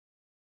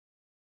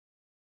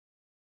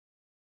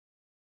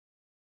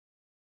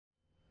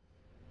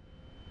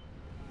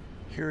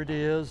Here it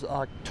is,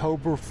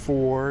 October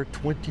 4,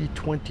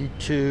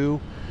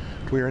 2022.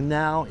 We are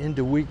now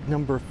into week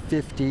number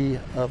 50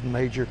 of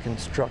major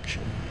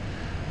construction.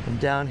 I'm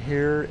down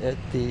here at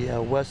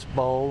the West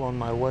Bowl on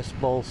my West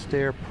Bowl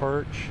Stair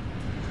Perch.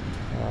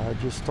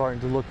 Just starting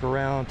to look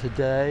around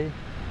today.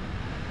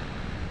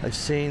 I've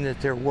seen that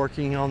they're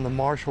working on the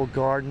Marshall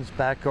Gardens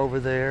back over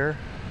there.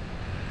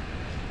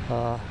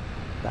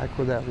 Back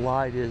where that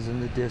light is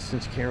in the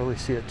distance. Can't really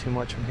see it too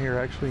much from here.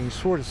 Actually, you can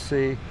sort of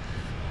see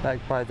back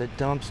by the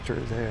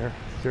dumpster there.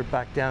 They're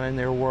back down in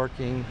there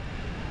working.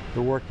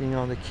 They're working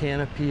on the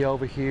canopy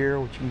over here,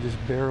 which you can just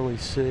barely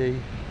see.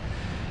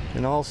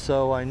 And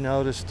also I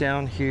noticed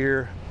down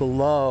here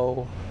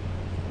below,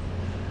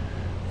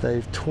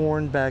 they've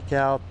torn back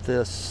out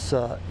this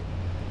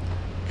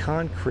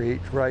concrete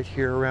right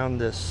here around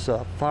this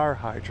fire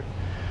hydrant.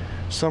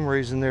 For some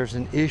reason there's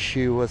an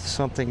issue with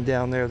something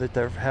down there that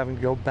they're having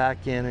to go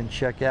back in and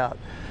check out.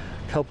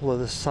 A couple of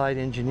the site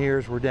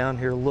engineers were down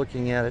here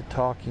looking at it,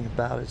 talking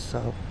about it,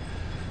 so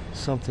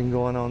something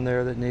going on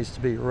there that needs to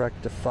be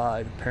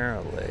rectified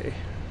apparently.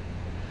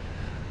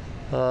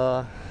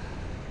 Let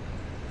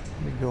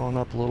me go on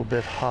up a little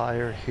bit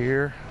higher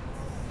here,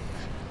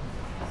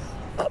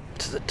 up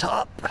to the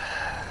top.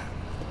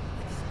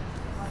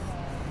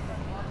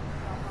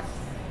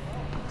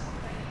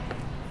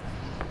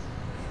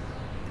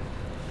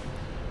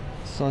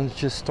 Sun's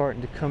just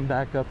starting to come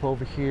back up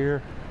over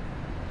here.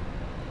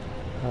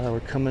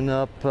 We're coming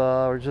up,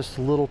 we're just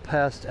a little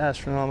past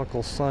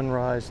astronomical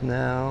sunrise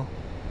now.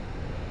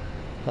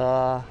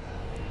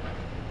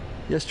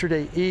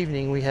 Yesterday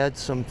evening we had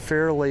some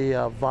fairly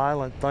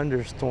violent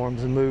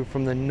thunderstorms and moved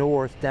from the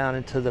north down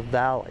into the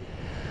valley.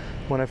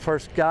 When I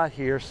first got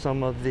here,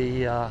 some of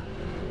the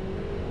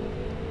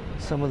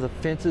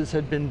fences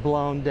had been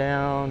blown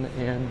down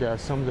and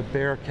some of the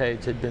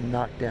barricades had been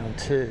knocked down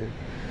too.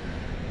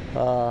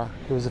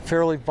 It was a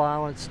fairly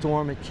violent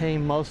storm. It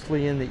came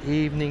mostly in the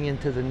evening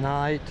into the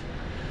night.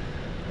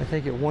 I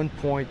think at one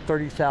point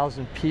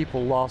 30,000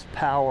 people lost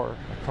power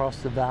across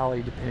the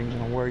valley depending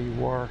on where you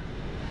were.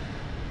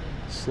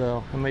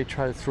 So I may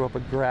try to throw up a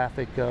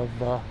graphic of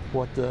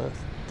what the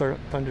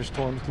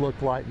thunderstorms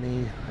look like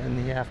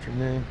in the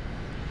afternoon.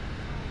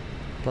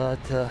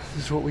 But this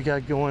is what we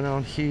got going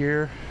on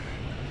here.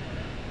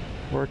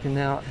 Working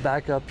out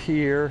back up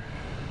here.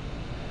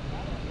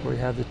 We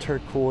have the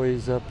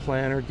turquoise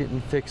planter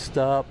getting fixed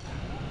up.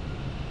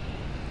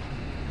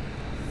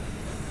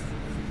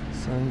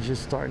 Sun's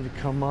just starting to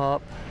come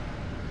up.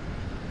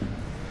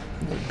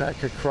 Look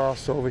back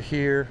across over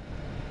here.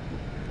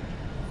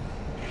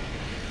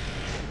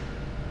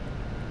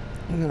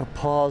 I'm going to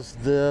pause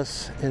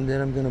this and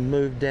then I'm going to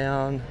move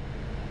down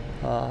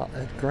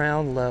at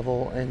ground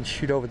level and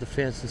shoot over the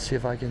fence and see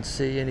if I can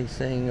see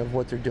anything of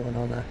what they're doing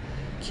on the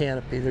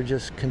canopy. They're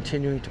just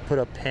continuing to put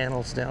up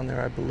panels down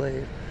there, I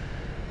believe.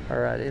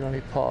 Alrighty, let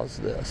me pause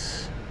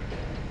this.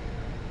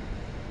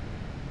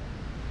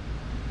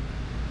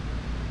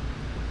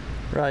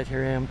 Right,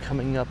 here I am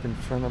coming up in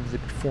front of the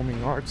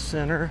Performing Arts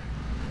Center.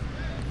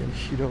 Gonna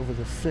shoot over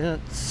the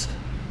fence.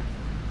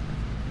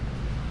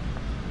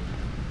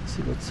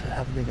 See what's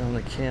happening on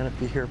the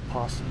canopy here,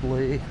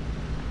 possibly.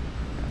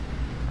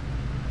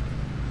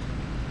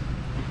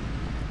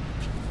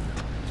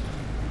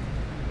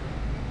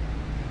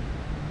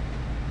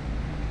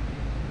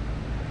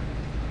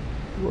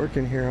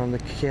 Working here on the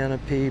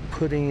canopy,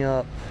 putting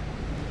up,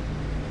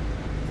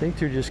 I think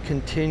they're just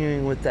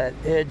continuing with that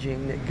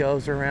edging that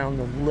goes around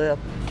the lip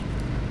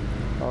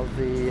of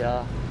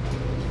the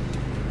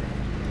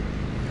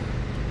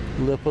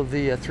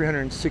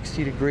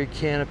 360-degree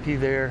canopy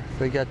there.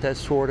 They got that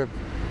sort of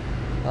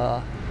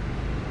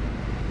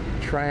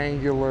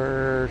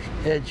triangular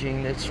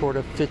edging that sort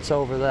of fits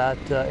over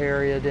that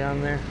area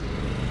down there.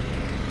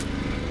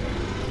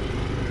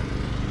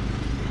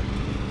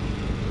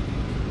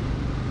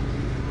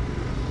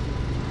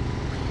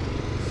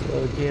 So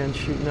again,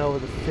 shooting over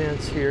the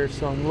fence here,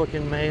 so I'm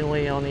looking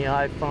mainly on the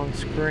iPhone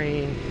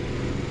screen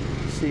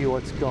to see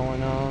what's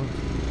going on.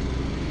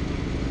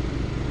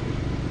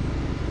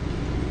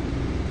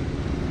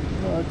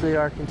 But they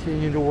are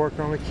continuing to work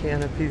on the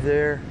canopy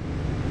there.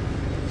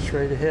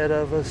 Straight ahead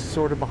of us,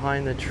 sort of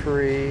behind the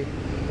tree.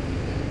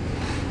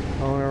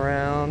 Going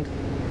around.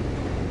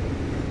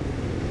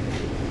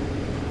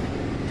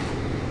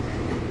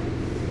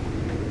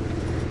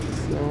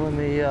 So let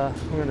me, I'm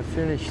going to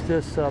finish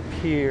this up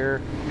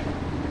here.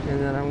 And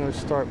then I'm going to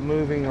start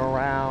moving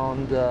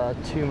around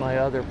to my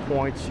other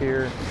points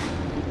here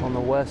on the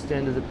west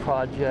end of the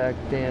project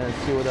and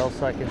see what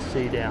else I can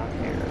see down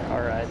here.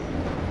 All right.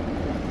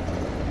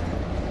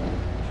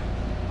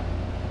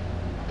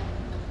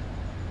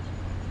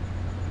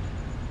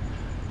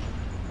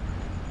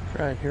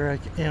 Right, here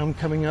I am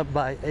coming up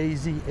by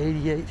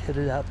AZ88,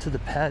 headed out to the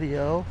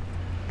patio.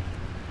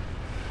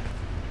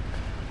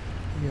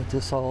 Get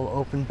this all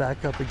opened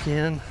back up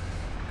again.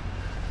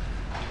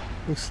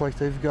 Looks like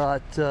they've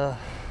got some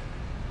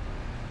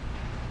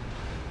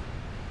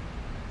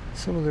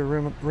of the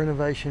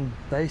renovation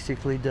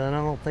basically done. I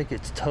don't think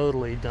it's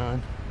totally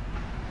done,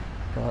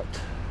 but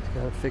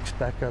Got to fix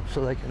back up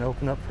so they can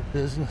open up for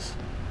business.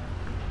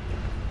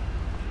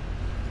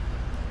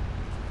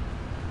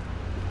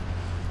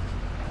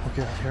 Look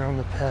out here on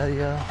the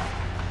patio.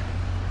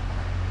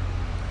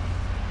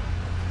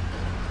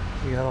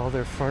 You got all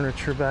their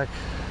furniture back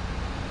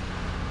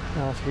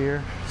out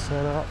here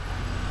set up.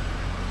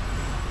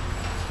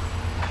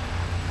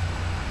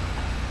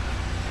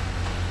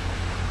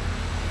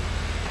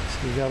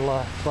 So you got a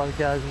lot of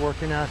guys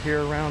working out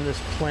here around this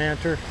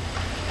planter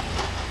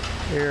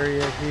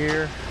area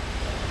here.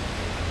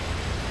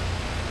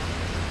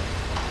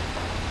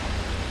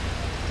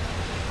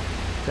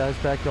 Guys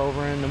back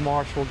over in the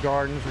Marshall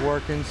Gardens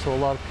working, so a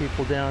lot of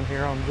people down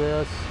here on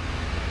this.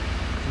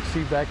 You can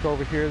see back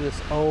over here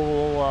this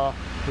oval,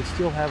 they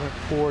still haven't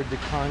poured the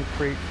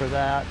concrete for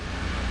that.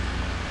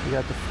 We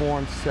got the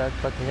form set,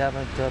 but they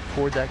haven't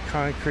poured that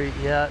concrete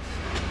yet.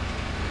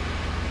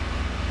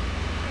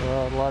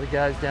 A lot of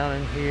guys down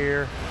in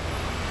here.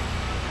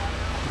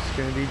 Just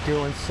going to be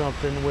doing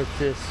something with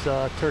this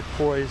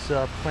turquoise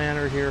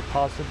planter here,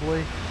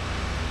 possibly.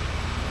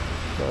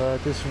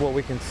 This is what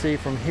we can see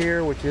from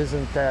here, which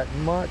isn't that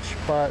much,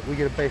 but we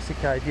get a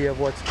basic idea of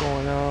what's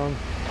going on.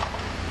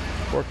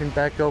 Working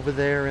back over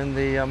there in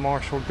the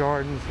Marshall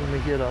Gardens, let me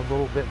get a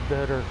little bit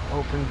better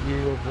open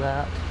view of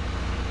that.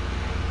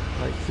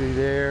 Right through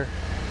there.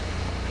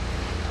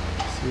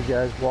 See you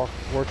guys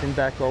working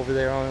back over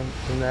there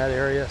in that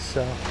area,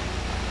 so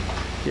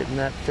getting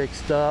that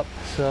fixed up.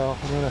 So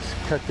I'm going to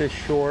cut this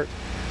short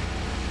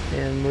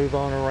and move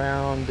on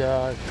around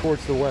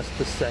towards the West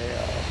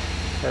Paseo.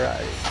 All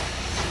right.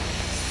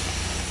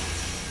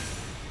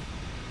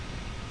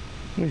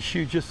 I'm going to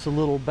shoot just a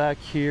little back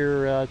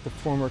here at the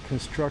former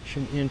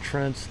construction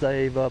entrance.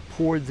 They've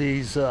poured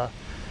these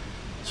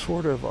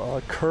sort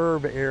of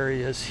curb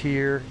areas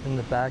here in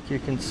the back, you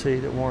can see,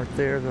 that weren't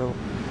there the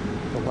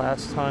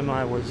last time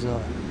I was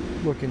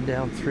looking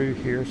down through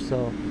here.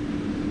 So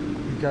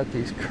we've got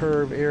these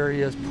curb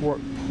areas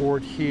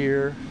poured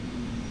here,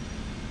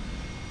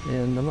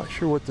 and I'm not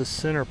sure what the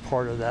center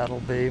part of that'll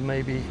be.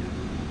 Maybe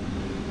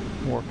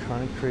more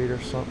concrete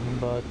or something,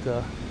 but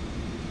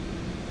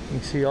you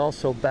can see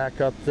also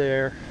back up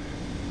there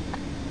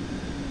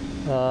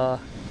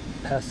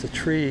past the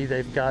tree,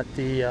 they've got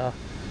the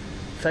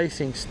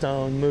facing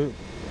stone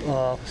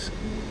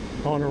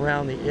on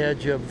around the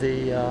edge of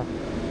the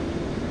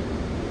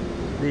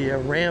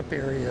ramp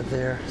area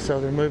there.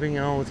 So they're moving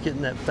on with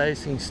getting that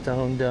facing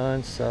stone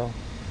done. So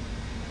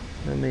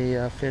let me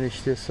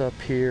finish this up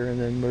here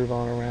and then move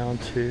on around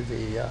to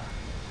the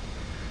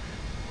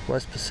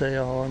West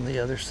Paseo on the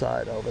other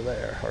side over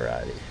there.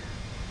 Alrighty.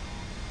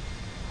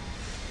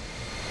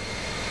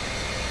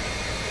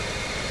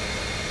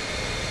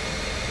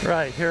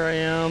 Right, here I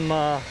am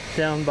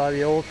down by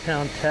the Old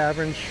Town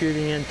Tavern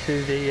shooting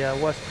into the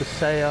West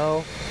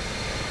Paseo.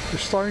 We're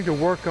starting to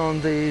work on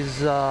these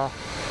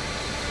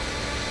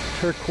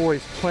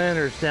turquoise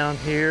planters down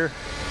here,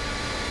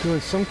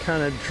 doing some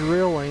kind of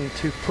drilling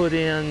to put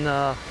in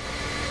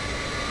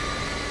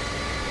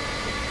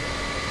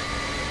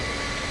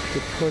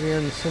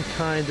some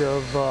kind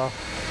of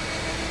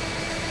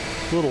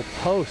little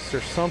posts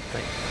or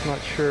something. I'm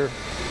not sure.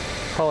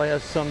 Probably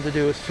has something to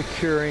do with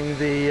securing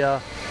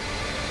the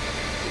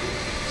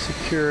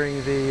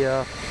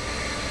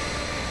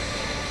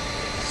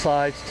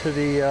sides to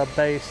the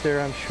base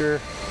there, I'm sure.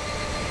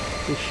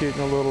 Just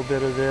shooting a little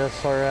bit of this.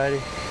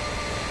 Alrighty.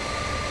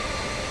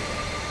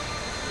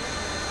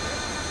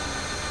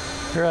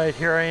 Right,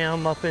 here I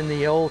am up in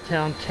the Old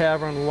Town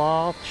Tavern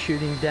Loft,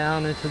 shooting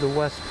down into the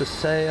West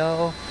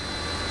Paseo.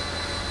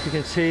 You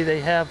can see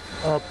they have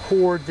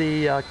poured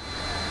the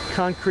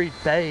concrete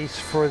base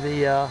for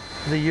the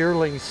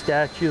yearling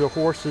statue, the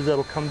horses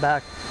that'll come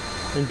back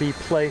and be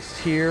placed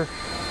here.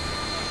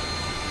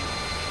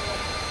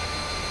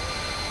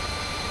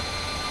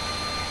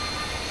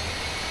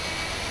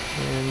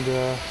 And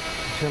the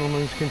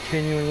gentleman's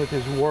continuing with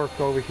his work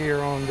over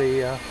here on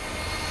the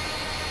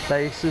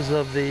bases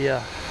of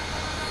the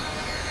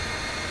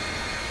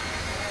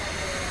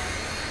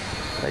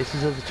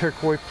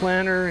turquoise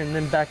planter, and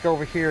then back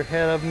over here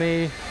ahead of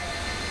me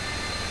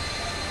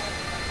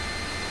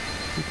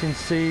you can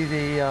see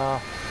the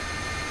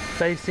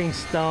facing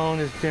stone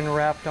has been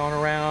wrapped on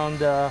around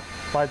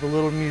by the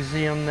little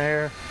museum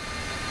there.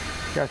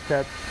 Got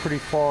that pretty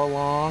far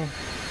along,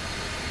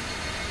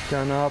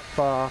 done up.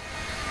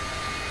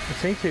 I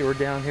think they were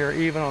down here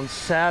even on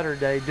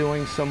Saturday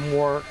doing some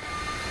work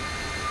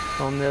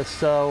on this,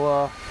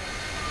 so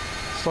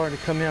starting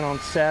to come in on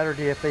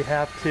Saturday if they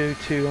have to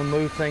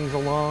move things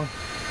along.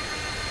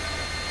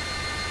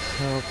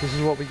 So this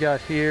is what we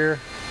got here.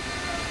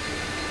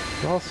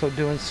 We're also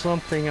doing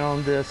something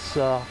on this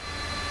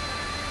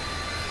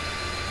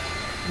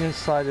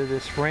inside of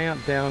this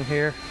ramp down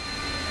here.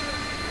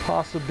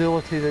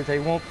 Possibility that they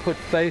won't put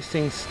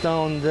facing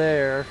stone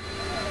there,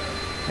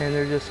 and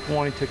they're just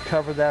going to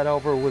cover that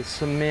over with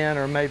cement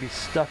or maybe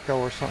stucco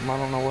or something. I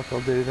don't know what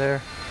they'll do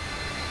there,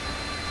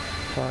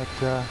 but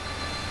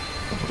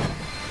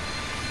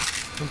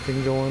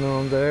something going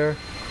on there.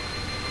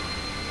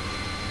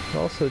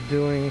 Also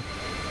doing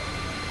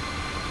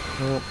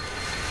Well,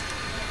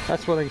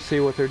 that's what I can see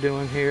what they're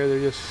doing here. They're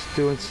just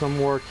doing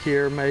some work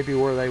here, maybe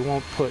where they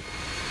won't put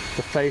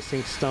the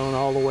facing stone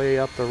all the way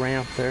up the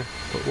ramp there,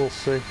 but we'll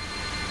see.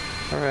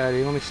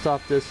 Alrighty, let me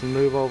stop this and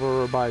move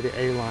over by the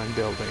Aline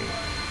building.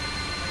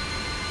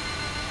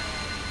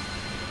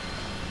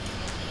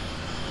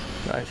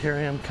 Right, here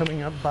I am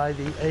coming up by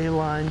the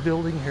Aline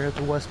building here at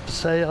the West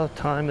Paseo.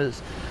 Time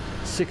is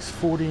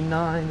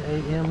 6:49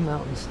 a.m.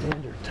 Mountain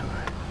Standard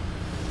Time.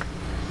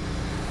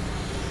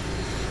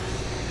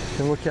 You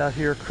can look out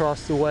here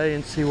across the way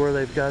and see where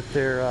they've got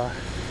their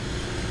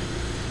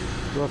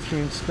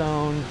rough-hewn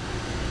stone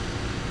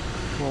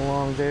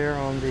along there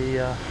on the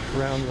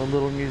around the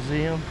little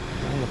museum,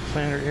 around the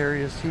planter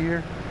areas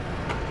here.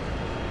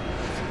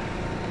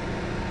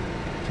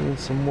 Doing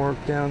some work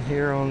down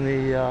here on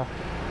the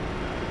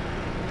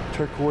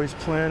turquoise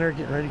planter,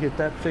 getting ready to get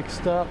that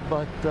fixed up,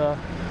 but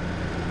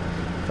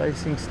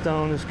facing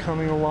stone is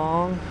coming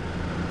along.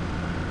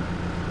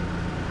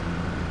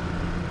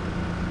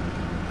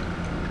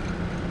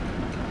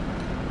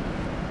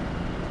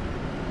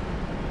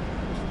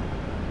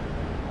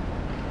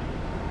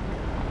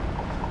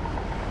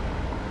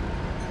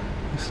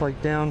 Looks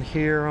like down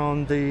here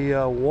on the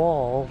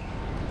wall,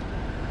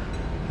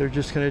 they're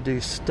just going to do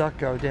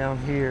stucco down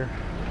here,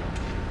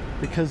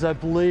 because I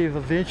believe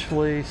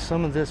eventually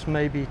some of this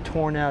may be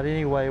torn out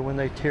anyway when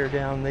they tear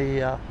down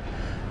the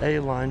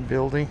Aline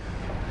building.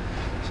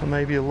 So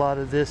maybe a lot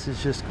of this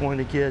is just going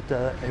to get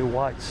a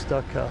white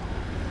stucco.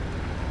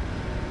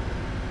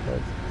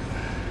 But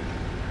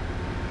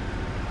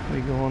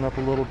we're going up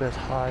a little bit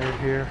higher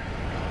here.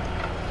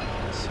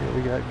 Let's see what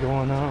we got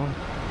going on.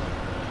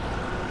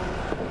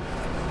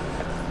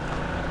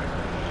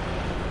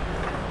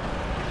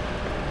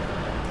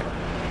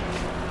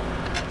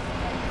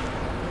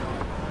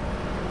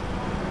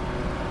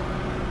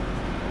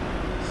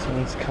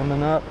 Sun's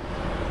coming up.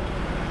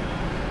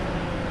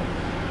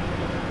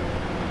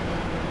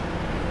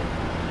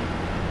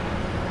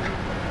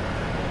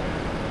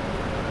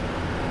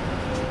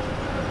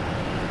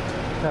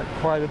 Got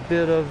quite a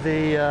bit of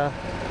the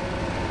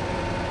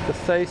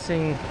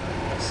facing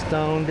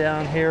stone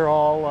down here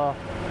all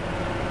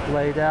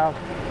laid out.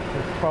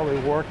 They're probably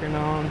working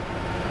on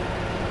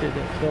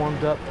getting it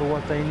formed up to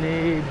what they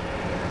need.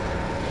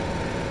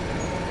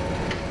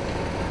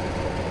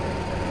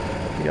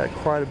 You got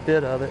quite a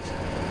bit of it.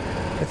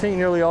 I think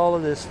nearly all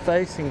of this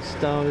facing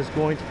stone is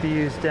going to be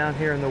used down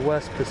here in the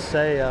West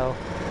Paseo.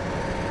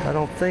 I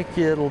don't think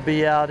it'll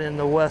be out in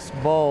the West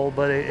Bowl,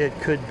 but it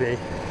could be.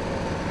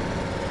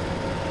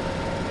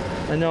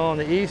 I know on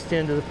the east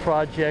end of the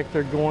project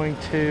they're going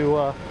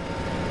to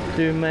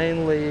do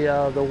mainly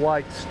the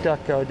white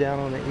stucco down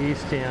on the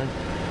east end.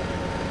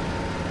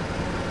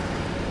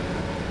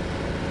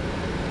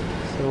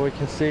 So we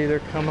can see they're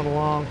coming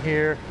along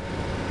here,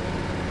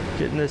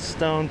 getting this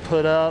stone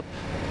put up.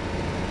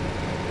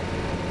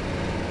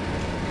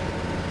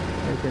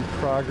 Making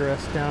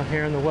progress down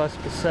here in the West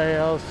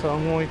Paseo, so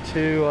I'm going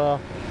to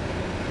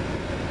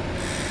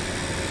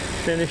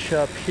finish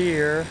up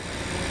here,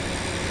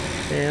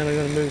 and I'm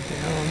going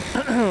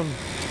to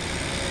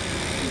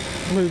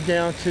move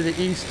down to the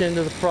east end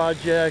of the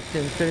project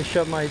and finish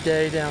up my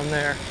day down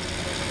there.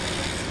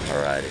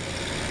 Alrighty.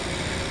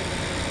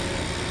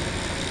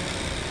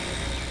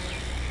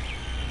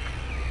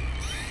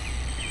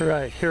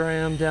 Alright, here I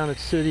am down at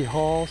City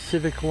Hall,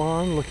 Civic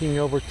Lawn, looking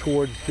over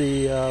towards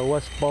the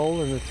West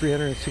Bowl and the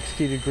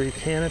 360-degree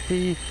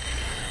canopy.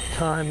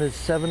 Time is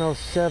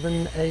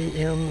 7:07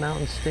 a.m.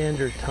 Mountain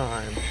Standard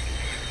Time.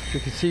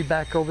 You can see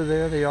back over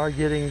there they are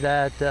getting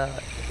that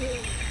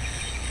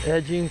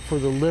edging for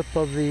the lip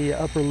of the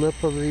upper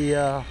lip of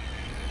the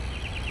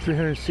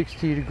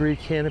 360-degree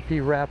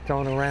canopy wrapped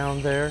on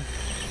around there.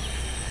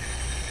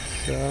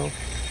 So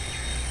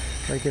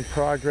making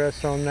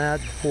progress on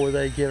that before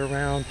they get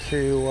around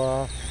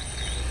to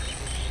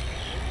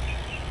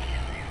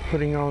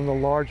putting on the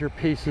larger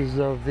pieces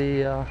of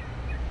the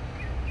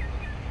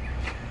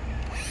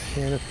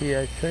canopy,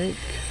 I think.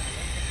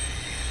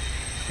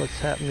 What's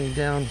happening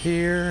down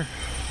here.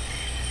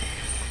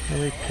 Let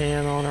me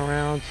pan on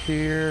around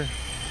here.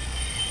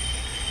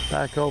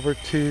 Back over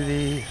to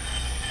the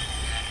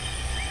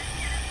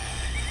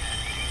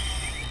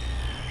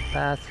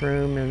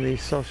bathroom and the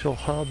social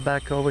hub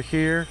back over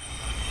here.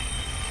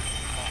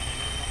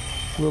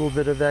 A little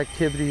bit of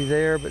activity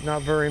there, but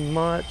not very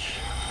much.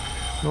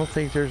 I don't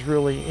think there's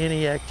really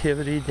any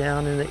activity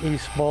down in the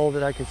East Bowl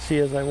that I could see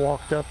as I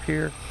walked up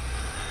here.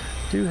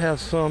 Do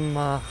have some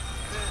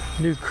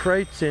new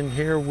crates in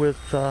here with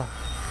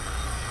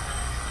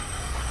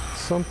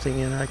something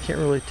in it. I can't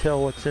really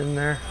tell what's in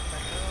there.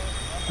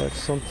 But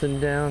something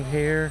down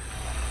here.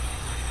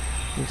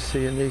 You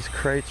see in these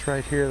crates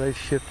right here they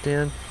shipped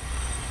in.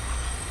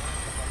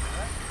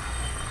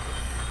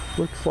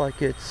 Looks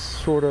like it's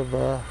sort of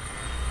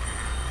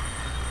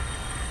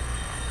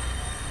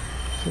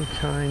some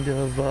kind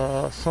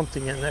of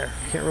something in there.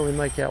 Can't really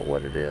make out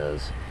what it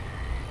is.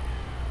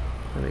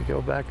 Let me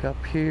go back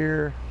up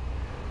here,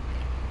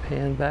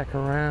 pan back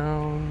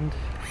around.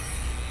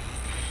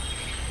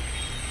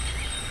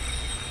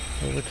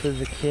 Over to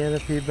the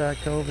canopy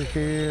back over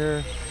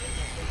here.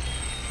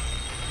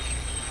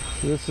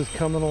 So this is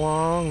coming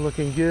along,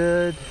 looking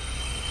good.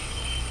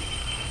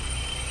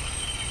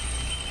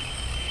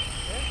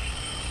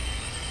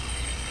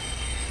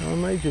 So I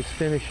might just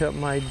finish up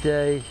my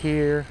day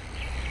here.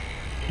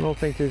 I don't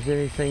think there's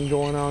anything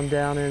going on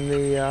down in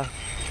the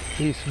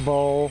East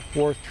Bowl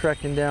worth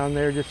trekking down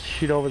there just to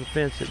shoot over the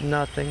fence at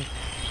nothing.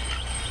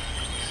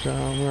 So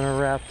I'm going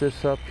to wrap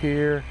this up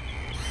here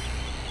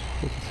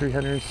with a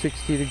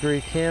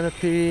 360-degree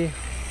canopy,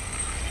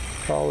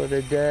 call it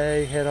a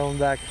day, head on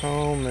back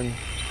home and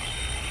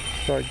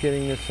start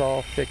getting this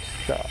all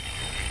fixed up.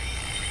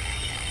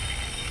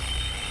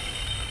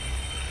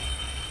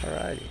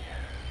 Alrighty.